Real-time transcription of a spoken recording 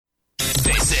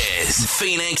is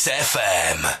Phoenix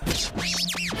FM.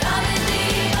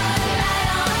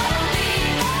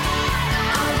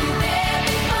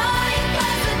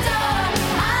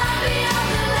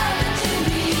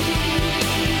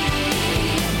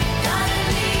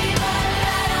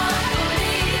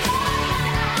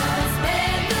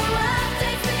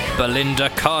 Belinda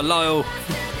Carlisle,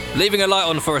 leaving a light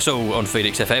on for us all on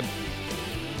Phoenix FM.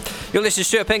 You're listening to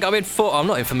Stuart Pink. I'm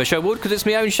not in for Michelle Wood because it's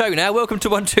my own show now. Welcome to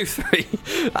 1, 2, 3.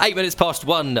 8 minutes past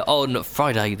 1 on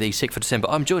Friday, the 6th of December.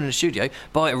 I'm joined in the studio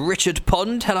by Richard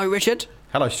Pond. Hello, Richard.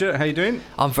 Hello, Stuart. How you doing?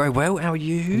 I'm very well. How are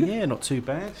you? Yeah, not too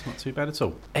bad. Not too bad at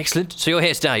all. Excellent. So you're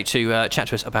here today to chat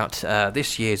to us about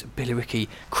this year's Billericay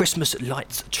Christmas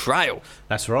Lights Trail.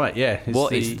 That's right. Yeah.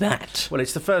 What is that? Well,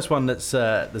 it's the first one that's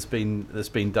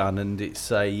been done, and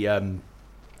it's a.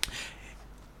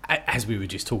 As we were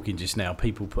just talking just now,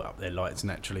 people put up their lights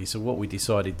naturally. So what we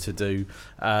decided to do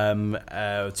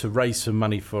to raise some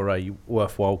money for a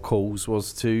worthwhile cause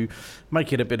was to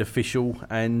make it a bit official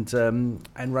and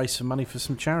raise some money for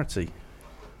some charity.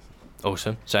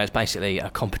 Awesome. So it's basically a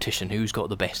competition. Who's got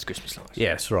the best Christmas lights? Yeah,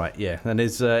 that's right. Yeah, and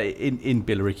there's in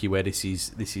Billericay where this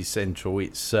is central.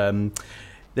 It's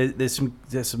there's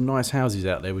some nice houses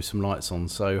out there with some lights on,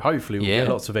 so hopefully we'll get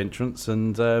lots of entrants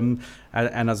and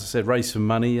as I said, raise some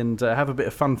money and have a bit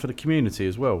of fun for the community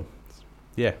as well.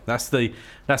 Yeah, that's the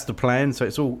plan. So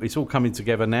it's all coming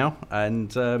together now, and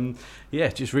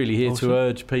just really here to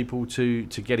urge people to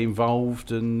get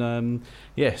involved and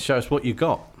show us what you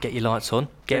got. Get your lights on,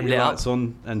 get your lights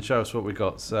on, and show us what we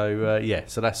got. So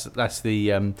so that's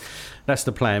the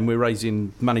plan. We're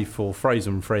raising money for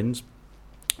Fraser and Friends,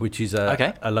 which is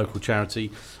a local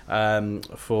charity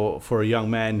for a young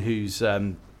man who's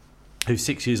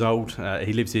 6 years old.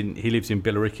 He lives in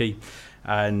Billericay,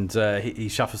 and he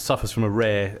suffers from a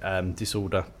rare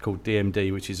disorder called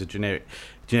DMD, which is a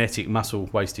genetic muscle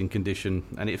wasting condition,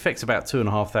 and it affects about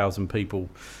 2,500 people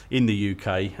in the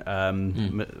UK.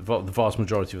 The vast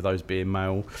majority of those being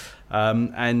male. We're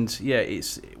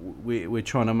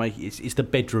trying to make it's the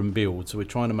bedroom build, so we're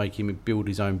trying to make him build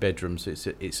his own bedroom.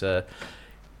 So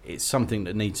it's something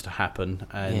that needs to happen,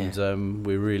 and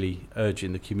we're really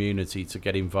urging the community to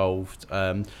get involved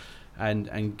and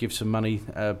give some money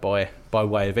by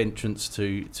way of entrance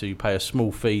to pay a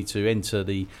small fee to enter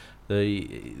the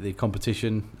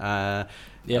competition. And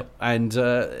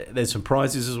there's some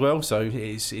prizes as well, so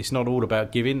it's not all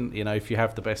about giving. You know, if you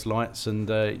have the best lights and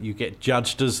you get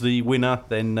judged as the winner,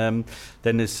 then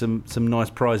there's some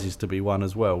nice prizes to be won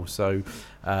as well. So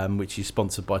which is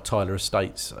sponsored by Tyler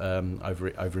Estates over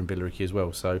in Billericay as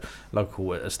well. So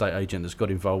local estate agent that's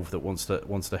got involved that wants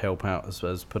to help out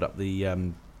has put up the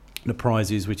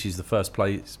prizes, which is the first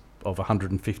place of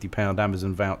 £150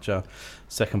 Amazon voucher,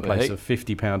 second place of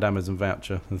 £50 Amazon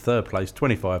voucher, and third place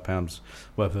 £25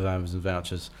 worth of Amazon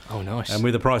vouchers. Oh, nice! And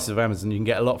with the price of Amazon, you can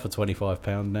get a lot for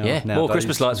 £25 now. Yeah, more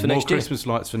Christmas lights for next year. More Christmas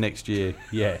lights for next year.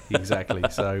 Yeah, exactly.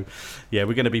 So, we're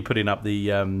going to be putting up the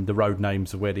road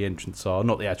names of where the entrants are,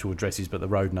 not the actual addresses, but the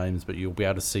road names. But you'll be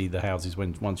able to see the houses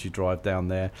once you drive down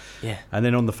there. Yeah. And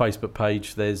then on the Facebook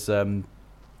page, there's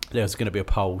going to be a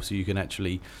poll, so you can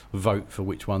actually vote for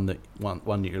which one that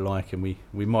you like, and we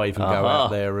might even go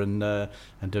out there and do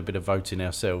a bit of voting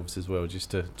ourselves as well,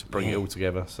 just to bring it all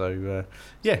together. So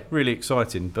really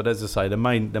exciting. But as I say, the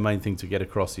main thing to get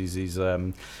across is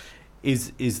the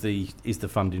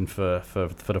funding for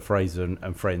the Fraser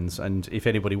and Friends. And if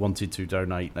anybody wanted to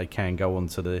donate, they can go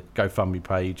onto the GoFundMe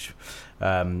page,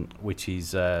 which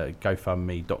is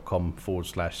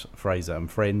gofundme.com/Fraser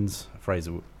and Friends.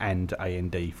 Fraser and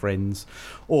AND Friends,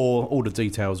 or all the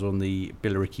details are on the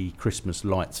Billericay Christmas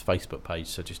Lights Facebook page.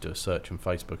 So just do a search on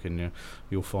Facebook and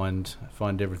you'll find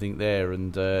everything there,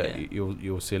 and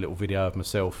you'll see a little video of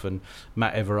myself and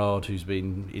Matt Everard, who's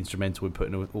been instrumental in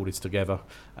putting all this together,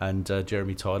 and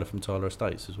Jeremy Tyler from Tyler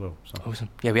Estates as well. So. Awesome.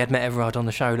 Yeah, we had Matt Everard on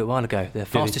the show a little while ago. The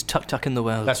fastest tuk-tuk in the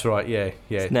world. That's right. Yeah.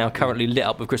 It's now currently lit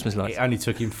up with Christmas lights. It only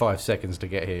took him 5 seconds to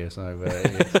get here, so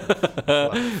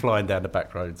flying down the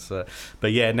back roads.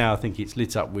 But now I think it's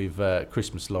lit up with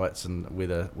Christmas lights and with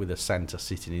a Santa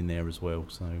sitting in there as well.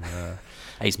 So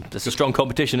it's a strong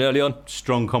competition early on.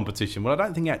 Strong competition. Well, I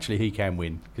don't think actually he can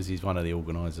win because he's one of the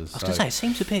organisers. I was going to say, it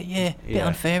seems a bit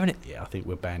unfair, isn't it? Yeah, I think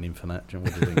we're banning for that.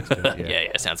 What do you think?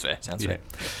 Yeah, sounds fair. Fair.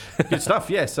 Good stuff.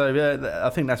 Yeah, so I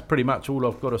think that's pretty much all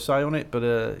I've got to say on it.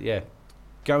 But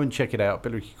go and check it out,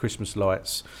 Billericay Christmas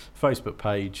Lights Facebook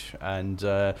page, and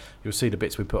you'll see the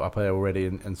bits we put up there already,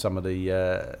 and some of the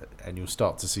and you'll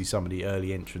start to see some of the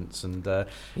early entrants. And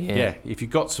if you've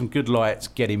got some good lights,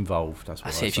 get involved. That's what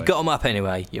I say. If you've got them up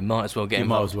anyway, you might as well get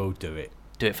involved. You might as well do it.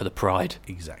 Do it for the pride.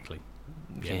 Exactly.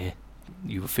 Yeah.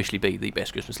 you officially be the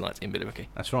best Christmas lights in Billericay.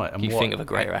 That's right. Can you think of a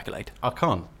greater accolade? I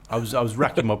can't. I was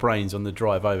racking my brains on the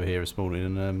drive over here this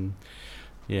morning, and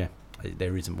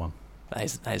there isn't one. That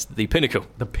is the pinnacle.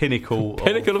 The pinnacle.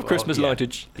 Pinnacle of Christmas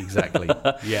lightage. Exactly.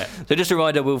 Yeah. So just a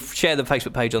reminder, we'll share the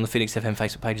Facebook page on the Phoenix FM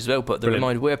Facebook page as well, but the Brilliant.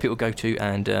 reminder where people go to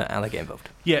and how they get involved.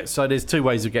 Yeah, so there's two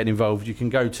ways of getting involved. You can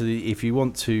go to if you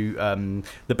want to,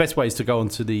 the best way is to go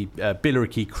onto the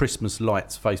Billericay Christmas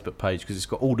Lights Facebook page, because it's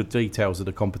got all the details of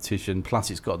the competition, plus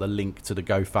it's got the link to the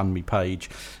GoFundMe page.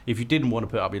 If you didn't want to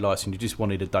put up your lights and you just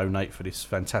wanted to donate for this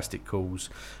fantastic cause,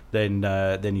 then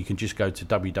you can just go to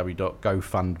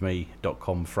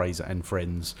www.gofundme.com, Fraser and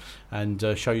Friends, and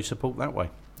show your support that way.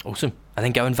 Awesome. And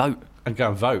then go and vote. And go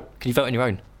and vote. Can you vote on your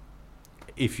own?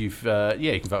 If you've,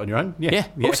 you can vote on your own. Yeah,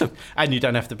 awesome. And you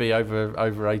don't have to be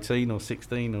over 18 or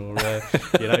 16 or,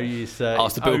 it's,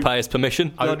 ask the bill payer's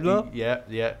permission. Yeah.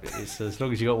 It's as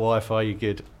long as you got Wi-Fi, you're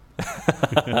good.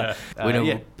 Winner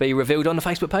will be revealed on the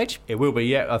Facebook page. It will be.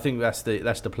 Yeah, I think that's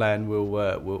the plan.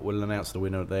 We'll announce the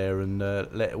winner there and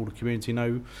let all the community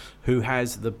know who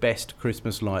has the best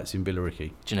Christmas lights in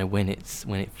Billericay. Do you know when it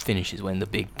finishes? When the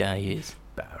big day is?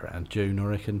 About around June, I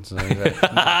reckon. So,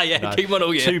 keep on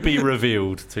all year. To be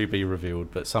revealed,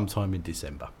 but sometime in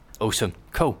December. Awesome,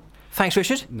 cool. Thanks,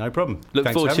 Richard. No problem. Look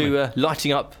forward to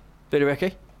lighting up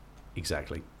Billericay.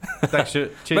 Exactly. Thanks,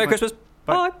 Stuart. Cheers, Merry mate. Christmas.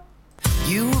 Bye.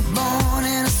 You were born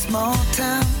in a small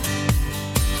town.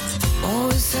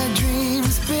 Always had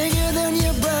dreams bigger than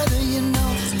your brother, you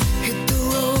know. Hit the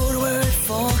road where it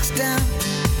forks down.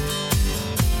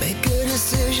 Make a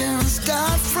decision,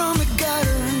 start from the gutter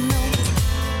and know.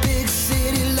 Big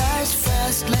city life's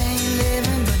fast lane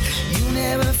living, but you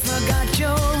never forgot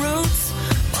your roots.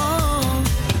 Oh,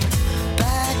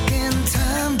 back in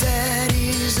time,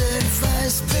 daddy's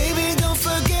advice. Baby, don't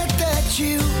forget that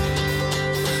you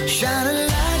shine a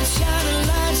light, shine a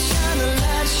light, shine a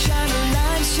light, shine a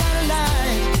light, shine a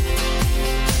light.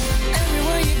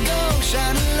 Everywhere you go,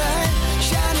 shine a light,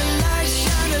 shine a light,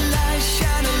 shine a light,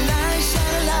 shine a light,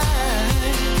 shine a light.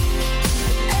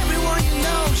 Everyone you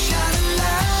know, shine a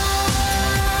light.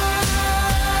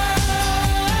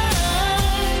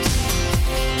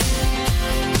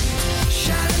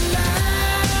 Shine a light.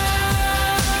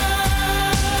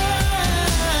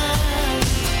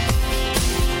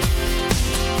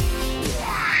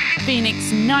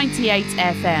 Phoenix 98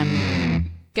 FM.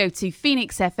 Go to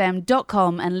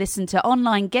phoenixfm.com and listen to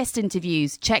online guest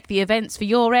interviews, check the events for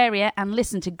your area and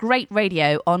listen to great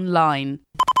radio online.